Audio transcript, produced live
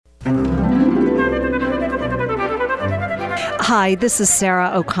Hi, this is Sarah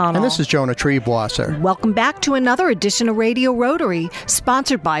O'Connell. And this is Jonah Triebwasser. Welcome back to another edition of Radio Rotary,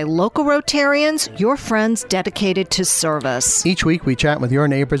 sponsored by local Rotarians, your friends dedicated to service. Each week we chat with your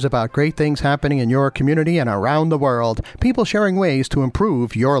neighbors about great things happening in your community and around the world. People sharing ways to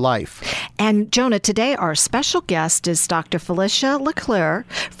improve your life. And Jonah, today our special guest is Dr. Felicia LeClaire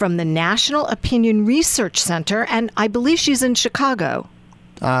from the National Opinion Research Center, and I believe she's in Chicago.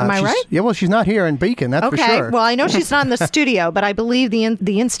 Am I right? Yeah, well, she's not here in Beacon, that's for sure. Well, I know she's not in the studio, but I believe the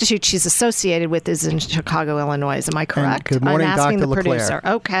institute she's associated with is in Chicago, Illinois. Am I correct? And good morning, I'm asking Dr. the LeClaire. Producer.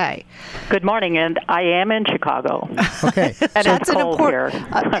 Okay. Good morning, and I am in Chicago. Okay. And That's it's cold here.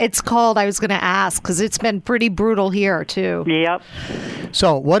 It's cold, I was going to ask, because it's been pretty brutal here, too. Yep.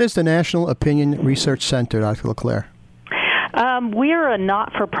 So, what is the National Opinion Research Center, Dr. LeClaire? We are a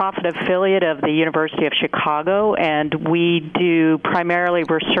not-for-profit affiliate of the University of Chicago, and we do primarily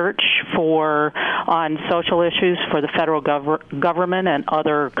research on social issues for the federal government and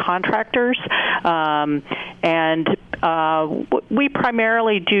other contractors. We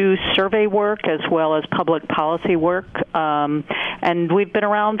primarily do survey work as well as public policy work, and we've been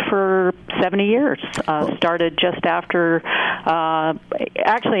around for 70 years. Started just after,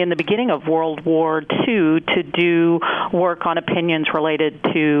 actually in the beginning of World War II, to do work on opinions related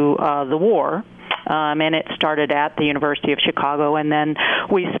to the war. And it started at the University of Chicago, and then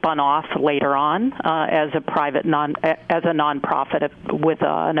we spun off later on as a nonprofit with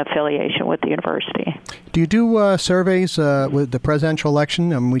an affiliation with the university. Do you do surveys with the presidential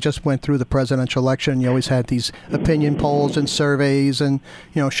election? We just went through the presidential election. You always had these opinion polls and surveys, and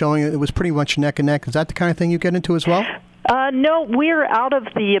showing it was pretty much neck and neck. Is that the kind of thing you get into as well? No, we're out of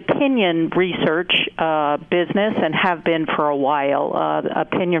the opinion research business and have been for a while.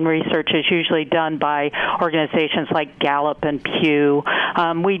 Opinion research is usually done by organizations like Gallup and Pew.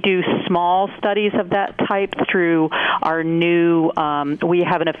 We do small studies of that type through our new, we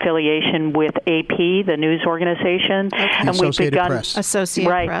have an affiliation with AP, the news organization. Okay. And Associated Press.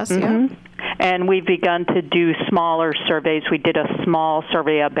 Associated Press, mm-hmm. yeah. And we've begun to do smaller surveys. We did a small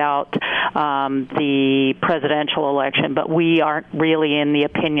survey about the presidential election, but we aren't really in the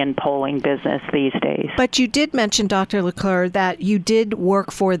opinion polling business these days. But you did mention, Dr. LeClaire, that you did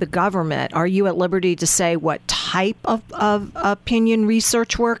work for the government. Are you at liberty to say what type of opinion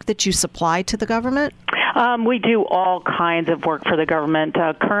research work that you supply to the government? We do all kinds of work for the government.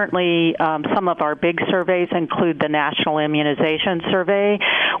 Currently, some of our big surveys include the National Immunization Survey,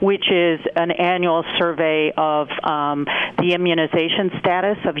 which is an annual survey of the immunization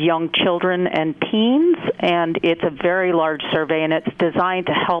status of young children and teens, and it's a very large survey, and it's designed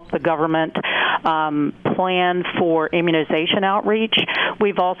to help the government plan for immunization outreach.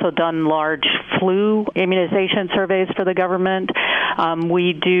 We've also done large flu immunization surveys for the government.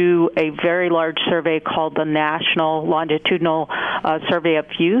 We do a very large survey called the National Longitudinal Survey of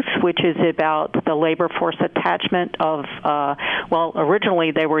Youth, which is about the labor force attachment of,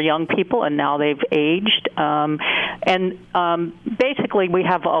 originally they were young people and now they've aged. Basically we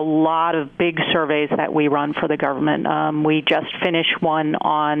have a lot of big surveys that we run for the government. We just finished one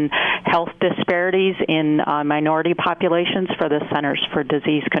on health disparities in minority populations for the Centers for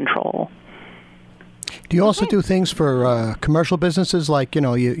Disease Control. Do you also do things for commercial businesses? Like,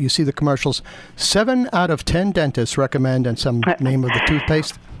 you see the commercials, 7 out of 10 dentists recommend, and some name of the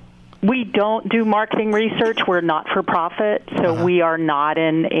toothpaste? We don't do marketing research. We're not-for-profit, so we are not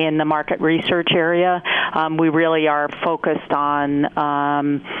in the market research area. We really are focused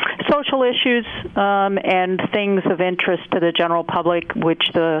on social issues and things of interest to the general public,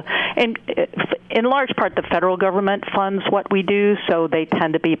 which in large part the federal government funds what we do, so they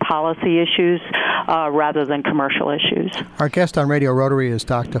tend to be policy issues rather than commercial issues. Our guest on Radio Rotary is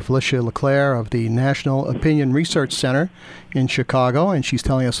Dr. Felicia LeClaire of the National Opinion Research Center in Chicago, and she's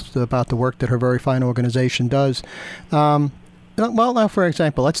telling us about the work that her very fine organization does. Well, now, for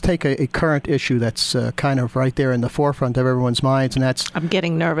example, let's take a current issue that's kind of right there in the forefront of everyone's minds, and that's... I'm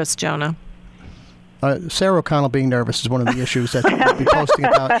getting nervous, Jonah. Sarah O'Connell being nervous is one of the issues that we'll be posting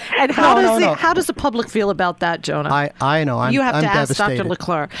about. And how does the public feel about that, Jonah? I know. You have I'm to ask devastated. Dr.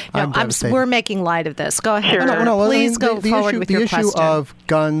 LeClaire. We're making light of this. Go ahead. Sure. Please go forward with your question. The issue of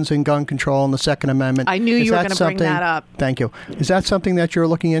guns and gun control and the Second Amendment. I knew you were going to bring that up. Thank you. Is that something that you're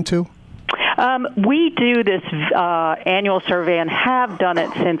looking into? We do this annual survey and have done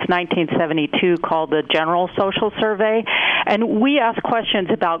it since 1972 called the General Social Survey. And we ask questions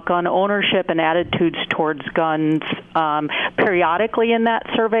about gun ownership and attitudes towards guns periodically in that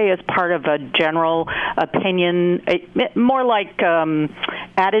survey as part of a general opinion, more like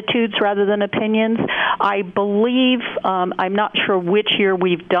attitudes rather than opinions. I believe, I'm not sure which year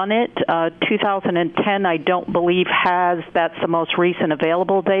we've done it. 2010, I don't believe has. That's the most recent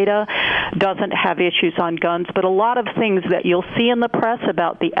available data. Doesn't have issues on guns, but a lot of things that you'll see in the press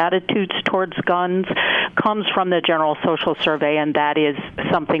about the attitudes towards guns comes from the General Social Survey, and that is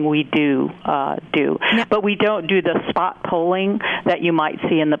something we do. But we don't do the spot polling that you might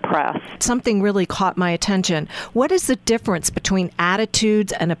see in the press. Something really caught my attention. What is the difference between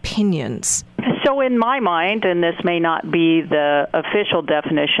attitudes and opinions? So in my mind, and this may not be the official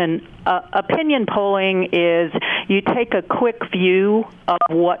definition, opinion polling is you take a quick view of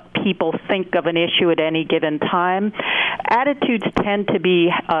what people think of an issue at any given time. Attitudes tend to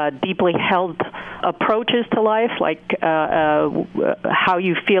be deeply held approaches to life, like how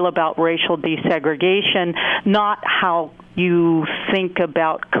you feel about racial desegregation, not how you think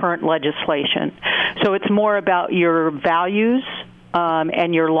about current legislation. So it's more about your values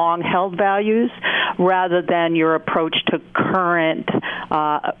and your long-held values, rather than your approach to current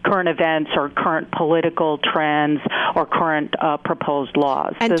events or current political trends or current proposed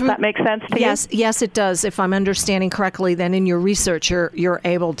laws. Does that make sense to you? Yes, it does. If I'm understanding correctly, then in your research, you're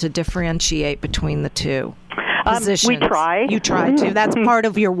able to differentiate between the two positions. We try. You try to. That's part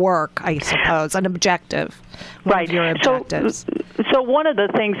of your work, I suppose, an objective. One of your objectives. So one of the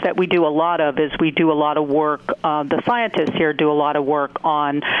things that we do a lot of is we do a lot of work, the scientists here do a lot of work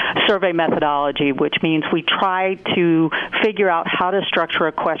on survey methodology, which means we try to figure out how to structure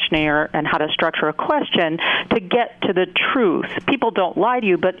a questionnaire and how to structure a question to get to the truth. People don't lie to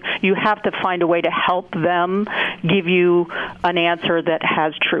you, but you have to find a way to help them give you an answer that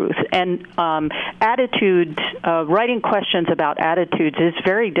has truth. And attitudes, writing questions about attitudes is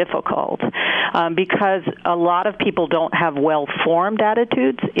very difficult because a lot of people don't have well-formed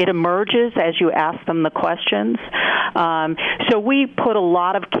attitudes. It emerges as you ask them the questions. So we put a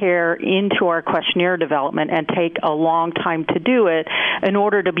lot of care into our questionnaire development and take a long time to do it in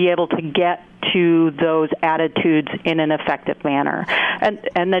order to be able to get to those attitudes in an effective manner.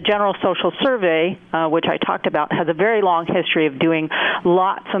 And the General Social Survey, which I talked about, has a very long history of doing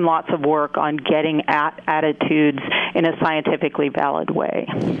lots and lots of work on getting at attitudes in a scientifically valid way.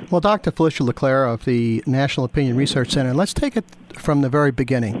 Well, Dr. Felicia LeClair of the National Opinion Research Center, let's take it from the very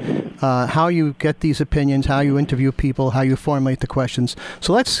beginning. How you get these opinions, how you interview people, how you formulate the questions.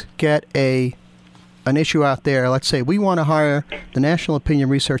 So let's get an issue out there. Let's say we want to hire the National Opinion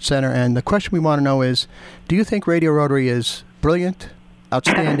Research Center, and the question we want to know is, do you think Radio Rotary is brilliant,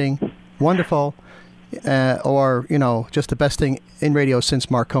 outstanding, wonderful, or, just the best thing in radio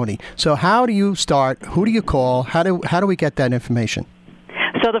since Marconi? So how do you start? Who do you call? How do we get that information?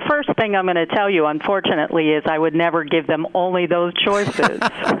 So the first thing I'm going to tell you, unfortunately, is I would never give them only those choices.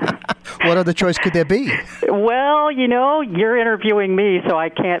 What other choice could there be? Well, you're interviewing me, so I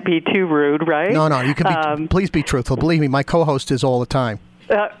can't be too rude, right? No, you can be. Please be truthful. Believe me, my co-host is all the time.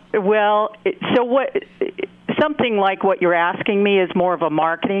 Something like what you're asking me is more of a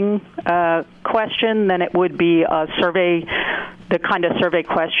marketing question than it would be a survey, the kind of survey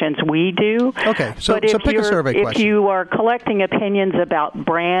questions we do. Okay, so pick a survey question. If you are collecting opinions about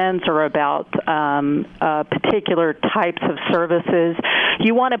brands or about particular types of services,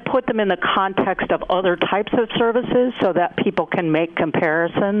 you want to put them in the context of other types of services so that people can make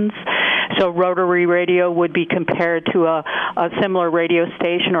comparisons. So Rotary Radio would be compared to a similar radio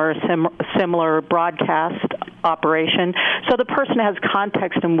station or a similar broadcast operation. So the person has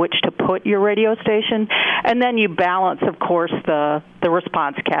context in which to put your radio station, and then you balance, of course, the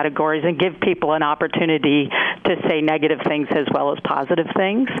response categories and give people an opportunity to say negative things as well as positive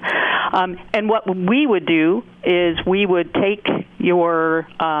things. And what we would do is we would take your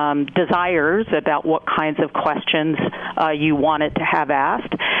desires about what kinds of questions you wanted to have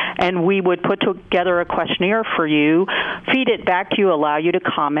asked, and we would put together a questionnaire for you, feed it back to you, allow you to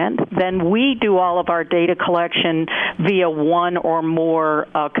comment. Then we do all of our data collection via one or more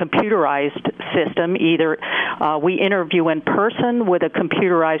computerized system. Either we interview in person with a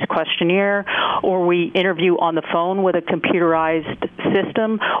computerized questionnaire, or we interview on the phone with a computerized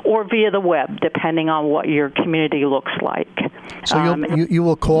system, or via the web, depending on what your community looks like. So you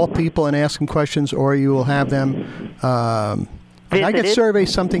will call people and ask them questions, or you will have them... I get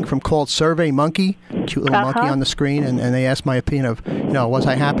surveys, something called Survey Monkey, cute little monkey on the screen, and they ask my opinion of, was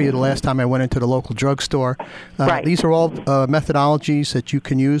I happy the last time I went into the local drugstore? Right. These are all methodologies that you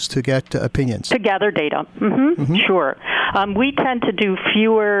can use to get opinions. To gather data. Sure. We tend to do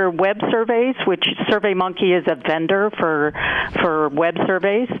fewer web surveys, which Survey Monkey is a vendor for web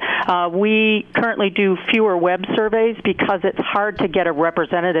surveys. We currently do fewer web surveys because it's hard to get a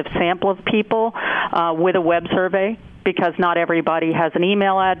representative sample of people with a web survey. because not everybody has an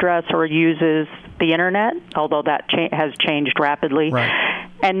email address or uses the internet, although that has changed rapidly. Right.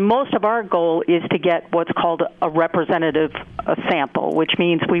 And most of our goal is to get what's called a representative sample, which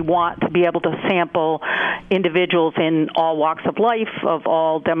means we want to be able to sample individuals in all walks of life, of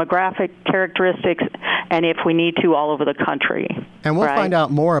all demographic characteristics, and if we need to, all over the country. And we'll find out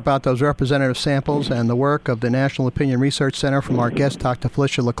more about those representative samples and the work of the National Opinion Research Center from our guest, Dr.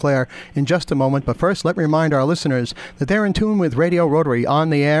 Felicia LeClair, in just a moment. But first, let me remind our listeners that they're in tune with Radio Rotary on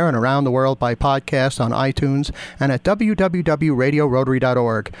the air and around the world by podcast on iTunes and at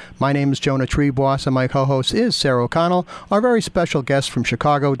www.radiorotary.org. My name is Jonah Triebwasser, and my co-host is Sarah O'Connell. Our very special guest from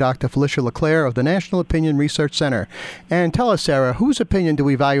Chicago, Dr. Felicia LeClair of the National Opinion Research Center. And tell us, Sarah, whose opinion do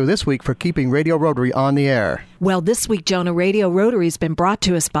we value this week for keeping Radio Rotary on the air? Well, this week, Jonah, Radio Rotary has been brought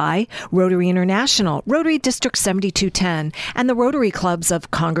to us by Rotary International, Rotary District 7210, and the Rotary Clubs of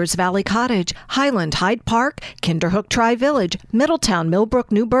Congers Valley Cottage, Highland, Hyde Park, Kinderhook Tri-Village, Middletown,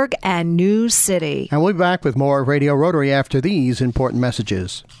 Millbrook, Newburgh, and New City. And we'll be back with more of Radio Rotary after these important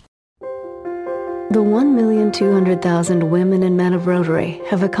messages. The 1,200,000 women and men of Rotary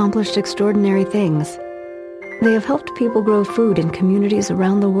have accomplished extraordinary things. They have helped people grow food in communities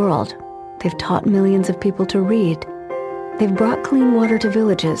around the world. They've taught millions of people to read. They've brought clean water to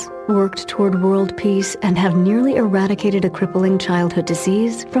villages, worked toward world peace, and have nearly eradicated a crippling childhood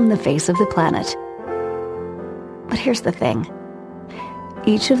disease from the face of the planet. But here's the thing.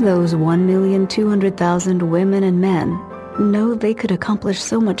 Each of those 1,200,000 women and men know they could accomplish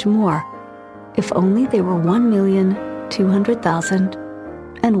so much more if only they were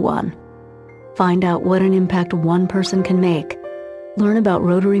 1,200,001. Find out what an impact one person can make. Learn about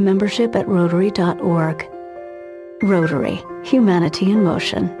Rotary membership at Rotary.org. Rotary, Humanity in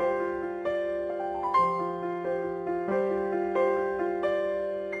Motion.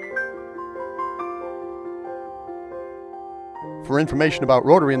 For information about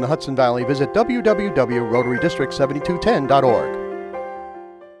Rotary in the Hudson Valley, visit www.rotarydistrict7210.org.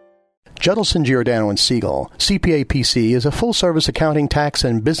 Judelson, Giordano & Siegel, CPA PC, is a full-service accounting, tax,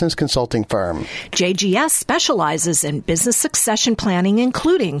 and business consulting firm. JGS specializes in business succession planning,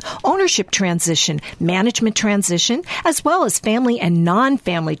 including ownership transition, management transition, as well as family and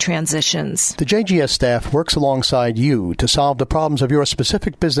non-family transitions. The JGS staff works alongside you to solve the problems of your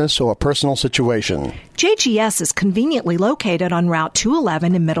specific business or personal situation. JGS is conveniently located on Route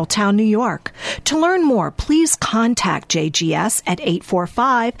 211 in Middletown, New York. To learn more, please contact JGS at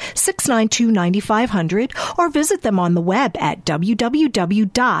 845-692-9500 or visit them on the web at www.jgspc.com.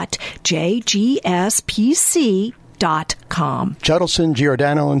 Judelson,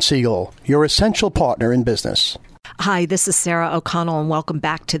 Giordano & Siegel, your essential partner in business. Hi, this is Sarah O'Connell, and welcome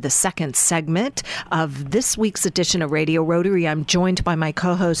back to the second segment of this week's edition of Radio Rotary. I'm joined by my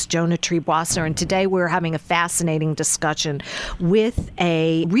co-host, Jonah Triebwasser, and today we're having a fascinating discussion with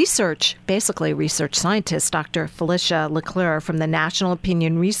a research scientist, Dr. Felicia LeClair from the National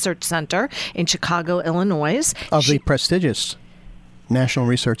Opinion Research Center in Chicago, Illinois. The prestigious National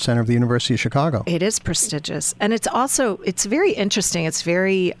Research Center of the University of Chicago. It is prestigious. And it's very interesting. It's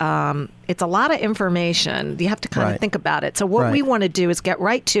very, it's a lot of information. You have to kind of think about it. So what we want to do is get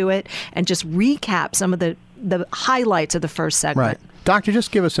right to it and just recap some of the highlights of the first segment. Right. Doctor,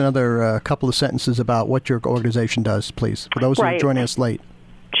 just give us another couple of sentences about what your organization does, please, for those who are joining us late.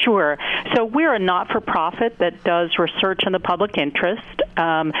 Sure. So we're a not-for-profit that does research in the public interest.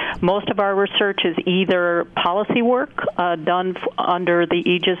 Most of our research is either policy work done under the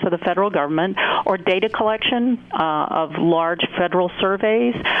aegis of the federal government or data collection of large federal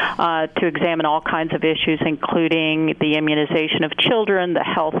surveys to examine all kinds of issues, including the immunization of children, the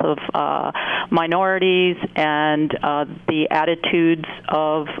health of minorities, and the attitudes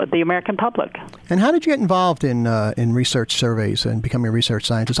of the American public. And how did you get involved in research surveys and becoming a research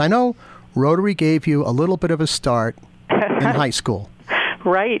scientist? I know Rotary gave you a little bit of a start in high school.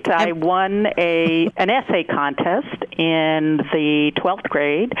 Right. I won an essay contest in the 12th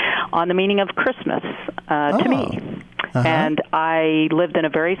grade on the meaning of Christmas to me. Uh-huh. And I lived in a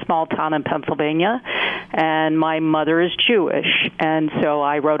very small town in Pennsylvania, and my mother is Jewish. And so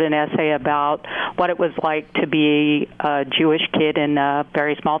I wrote an essay about what it was like to be a Jewish kid in a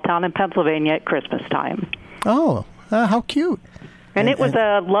very small town in Pennsylvania at Christmas time. Oh, how cute. And it was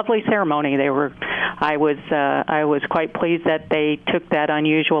a lovely ceremony. I was quite pleased that they took that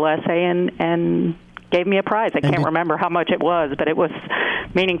unusual essay and gave me a prize. I can't remember how much it was, but it was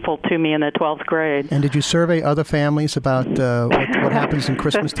meaningful to me in the 12th grade. And did you survey other families about what happens in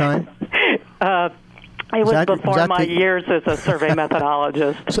Christmas time? It was before my years as a survey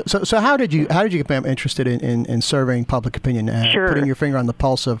methodologist. So how did you become interested in surveying public opinion, Sure. putting your finger on the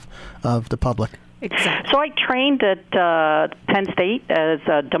pulse of the public? Exactly. So I trained at Penn State as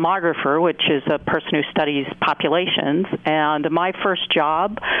a demographer, which is a person who studies populations, and my first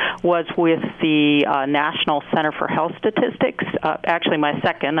job was with the National Center for Health Statistics. Actually, my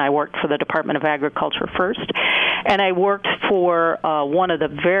second. I worked for the Department of Agriculture first, and I worked for one of the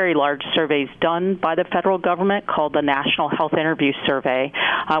very large surveys done by the federal government called the National Health Interview Survey,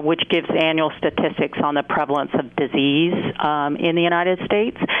 which gives annual statistics on the prevalence of disease in the United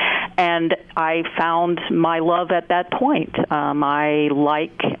States. And I found my love at that point. I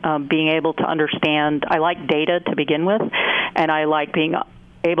like being able to understand. I like data to begin with, and I like being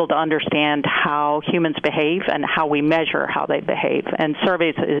able to understand how humans behave and how we measure how they behave. And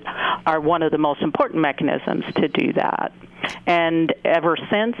surveys are one of the most important mechanisms to do that. And ever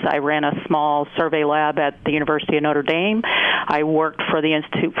since, I ran a small survey lab at the University of Notre Dame. I worked for the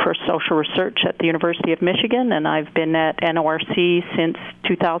Institute for Social Research at the University of Michigan, and I've been at NORC since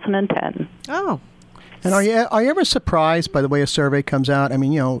 2010. Oh. And are you ever surprised by the way a survey comes out? I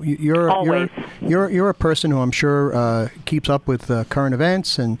mean, you're a person who I'm sure keeps up with current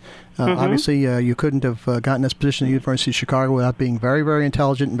events, and obviously you couldn't have gotten this position at the University of Chicago without being very, very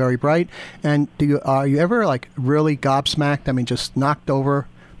intelligent and very bright. And are you ever really gobsmacked? I mean, just knocked over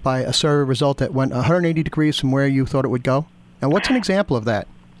by a survey result that went 180 degrees from where you thought it would go? And what's an example of that?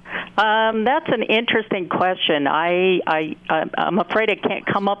 That's an interesting question. I'm afraid I can't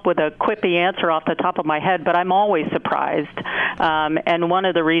come up with a quippy answer off the top of my head, but I'm always surprised. And one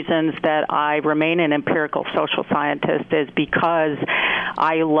of the reasons that I remain an empirical social scientist is because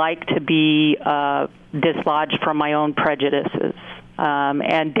I like to be dislodged from my own prejudices.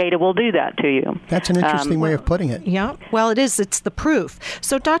 And data will do that to you. That's an interesting way of putting it. Yeah, well, it is. It's the proof.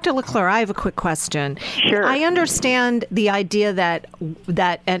 So, Dr. LeClaire, I have a quick question. Sure. I understand the idea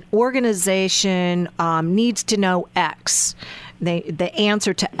that an organization needs to know X, the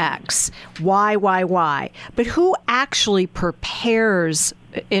answer to X, why. But who actually prepares,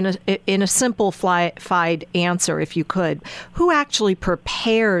 in a simplified answer, if you could, who actually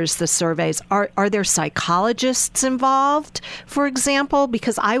prepares the surveys? Are there psychologists involved, for example?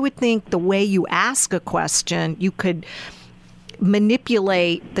 Because I would think the way you ask a question, you could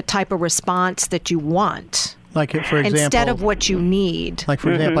manipulate the type of response that you want. Like, for example, instead of what you need. Like,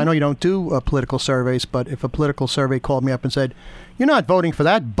 for example, I know you don't do political surveys, but if a political survey called me up and said, "You're not voting for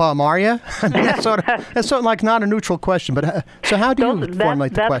that bum, are you?" I mean, that's sort of like not a neutral question. But so how do you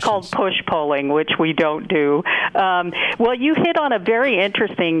formulate the questions? That's called push polling, which we don't do. Well, you hit on a very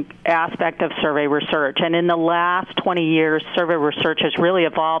interesting aspect of survey research. And in the last 20 years, survey research has really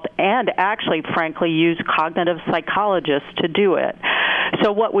evolved and actually, frankly, used cognitive psychologists to do it.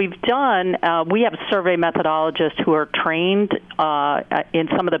 So what we've done, we have survey methodologists who are trained in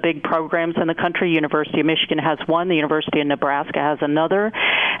some of the big programs in the country. University of Michigan has one. The University of Nebraska has another.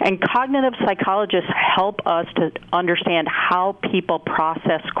 And cognitive psychologists help us to understand how people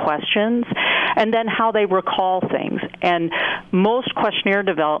process questions and then how they recall things. And most questionnaire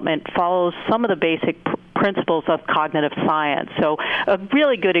development follows some of the basic principles of cognitive science. So a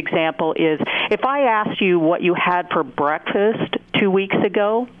really good example is if I asked you what you had for breakfast 2 weeks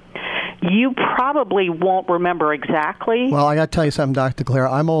ago, you probably won't remember exactly. Well, I got to tell you something, Dr. Claire.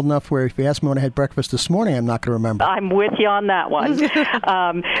 I'm old enough where if you ask me when I had breakfast this morning, I'm not going to remember. I'm with you on that one.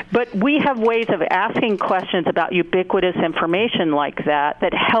 But we have ways of asking questions about ubiquitous information like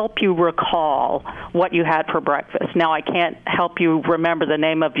that help you recall what you had for breakfast. Now, I can't help you remember the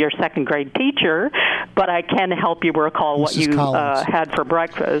name of your second grade teacher, but I can help you recall what you had for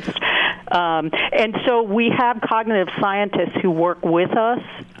breakfast. And so we have cognitive scientists who work with us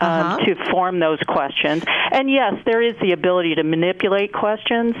to form those questions. And yes, there is the ability to manipulate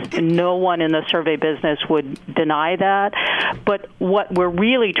questions. No one in the survey business would deny that. But what we're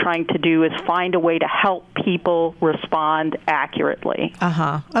really trying to do is find a way to help people respond accurately.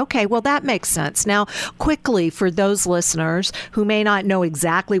 Okay, well, that makes sense. Now, quickly, for those listeners who may not know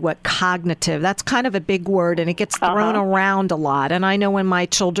exactly what cognitive, that's kind of a big word, and it gets thrown around a lot. And I know when my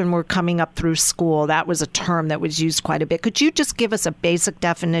children were coming up through school, that was a term that was used quite a bit. Could you just give us a basic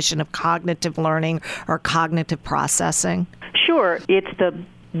definition of cognitive learning or cognitive processing? Sure. It's the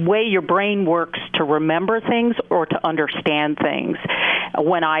way your brain works to remember things or to understand things.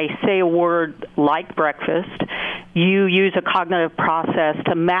 When I say a word like breakfast, you use a cognitive process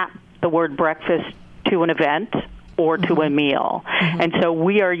to map the word breakfast to an event or to a meal. And so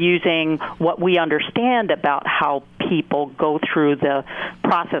we are using what we understand about how people go through the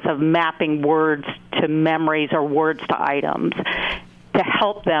process of mapping words to memories or words to items to to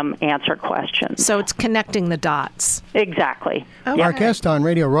help them answer questions. So it's connecting the dots. Exactly. Okay. Our guest on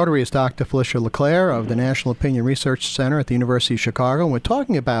Radio Rotary is Dr. Felicia LeClaire of the National Opinion Research Center at the University of Chicago. And we're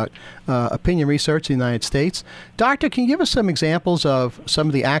talking about opinion research in the United States. Doctor, can you give us some examples of some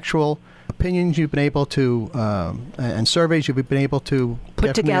of the actual opinions you've been able to, and surveys you've been able to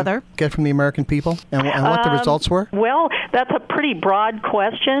put together, get from the American people, and what the results were? Well, that's a pretty broad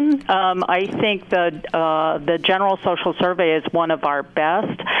question. I think the General Social Survey is one of our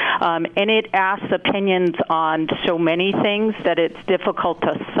best, and it asks opinions on so many things that it's difficult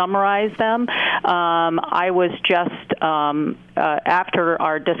to summarize them. I was just after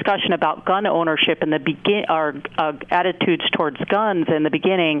our discussion about gun ownership in the our attitudes towards guns in the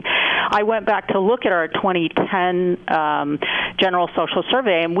beginning, I went back to look at our 2010 General Social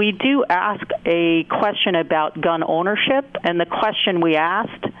Survey, and we do ask a question about gun ownership. And the question we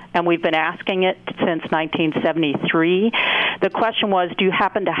asked, and we've been asking it since 1973, the question was, do you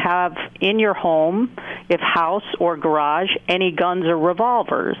happen to have in your home, if house or garage, any guns or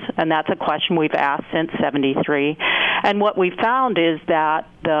revolvers? And that's a question we've asked since 73. And what we found is that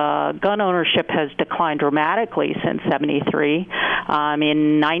the gun ownership has declined dramatically since 73.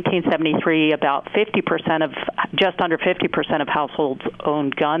 In 1973, about 50% of, just under 50% of households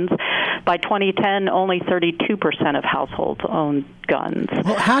owned guns. By 2010, only 32% of households owned guns.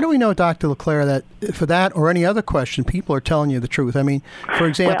 Well, how do we know, Dr. LeClaire, that for that or any other question, people are telling you the truth? I mean, for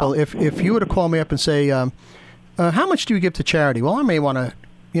example, if you were to call me up and say, how much do you give to charity? Well, I may want to,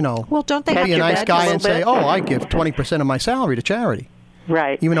 well, don't they be a nice guy and say, oh, I give 20% of my salary to charity.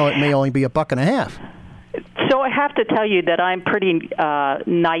 Right. Even though it may only be $1.50. So I have to tell you that I'm pretty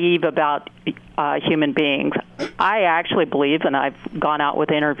naive about human beings. I actually believe, and I've gone out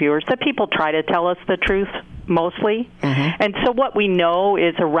with interviewers, that people try to tell us the truth mostly. Mm-hmm. And so what we know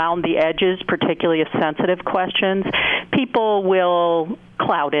is around the edges, particularly of sensitive questions, people will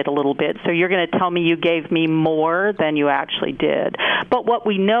cloud it a little bit. So you're going to tell me you gave me more than you actually did. But what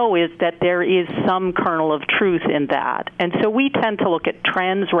we know is that there is some kernel of truth in that. And so we tend to look at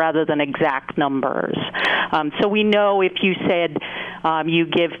trends rather than exact numbers. So we know if you said you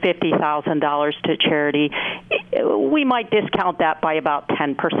give $50,000 to charity, we might discount that by about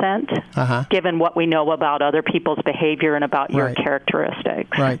 10%, given what we know about other people's behavior and about your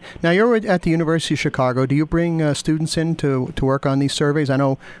characteristics. Right. Now, you're at the University of Chicago. Do you bring students in to work on these surveys? I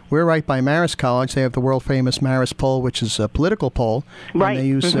know we're right by Marist College. They have the world-famous Marist poll, which is a political poll. Right. And they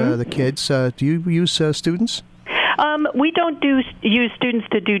use the kids. Do you use students? We don't use students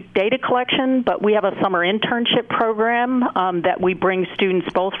to do data collection, but we have a summer internship program that we bring students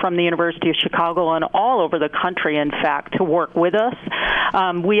both from the University of Chicago and all over the country, in fact, to work with us.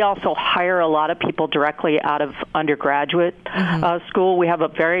 We also hire a lot of people directly out of undergraduate school. We have a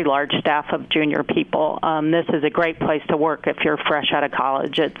very large staff of junior people. This is a great place to work if you're fresh out of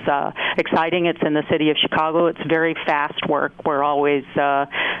college. It's exciting. It's in the city of Chicago. It's very fast work. We're always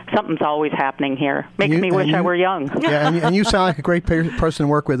something's always happening here. Makes me wish I were young. Yeah, and you sound like a great person to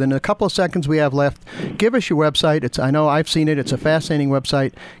work with. In a couple of seconds we have left, give us your website. I know I've seen it. It's a fascinating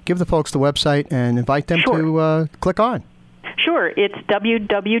website. Give the folks the website and invite them to click on. Sure. It's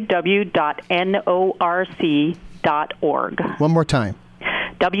www.norc.org. One more time.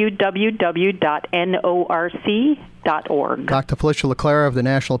 www.norc.org. Dr. Felicia LeClaire of the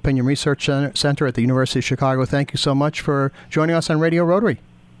National Opinion Research Center at the University of Chicago, thank you so much for joining us on Radio Rotary.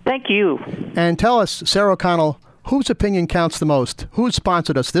 Thank you. And tell us, Sarah O'Connell, whose opinion counts the most? Who's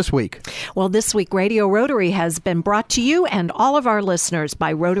sponsored us this week? Well, this week, Radio Rotary has been brought to you and all of our listeners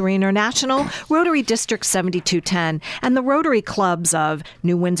by Rotary International, Rotary District 7210, and the Rotary Clubs of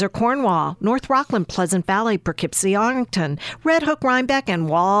New Windsor, Cornwall, North Rockland, Pleasant Valley, Poughkeepsie, Arlington, Red Hook, Rhinebeck, and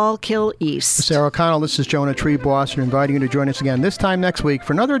Wallkill East. Sarah O'Connell, this is Jonah Triebwasser inviting you to join us again this time next week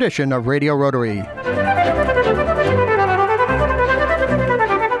for another edition of Radio Rotary.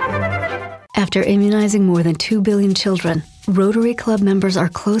 After immunizing more than 2 billion children, Rotary Club members are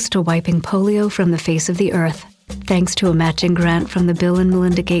close to wiping polio from the face of the earth. Thanks to a matching grant from the Bill and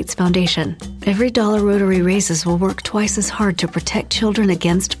Melinda Gates Foundation, every dollar Rotary raises will work twice as hard to protect children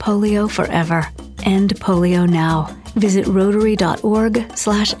against polio forever. End polio now. Visit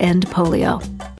Rotary.org/endpolio.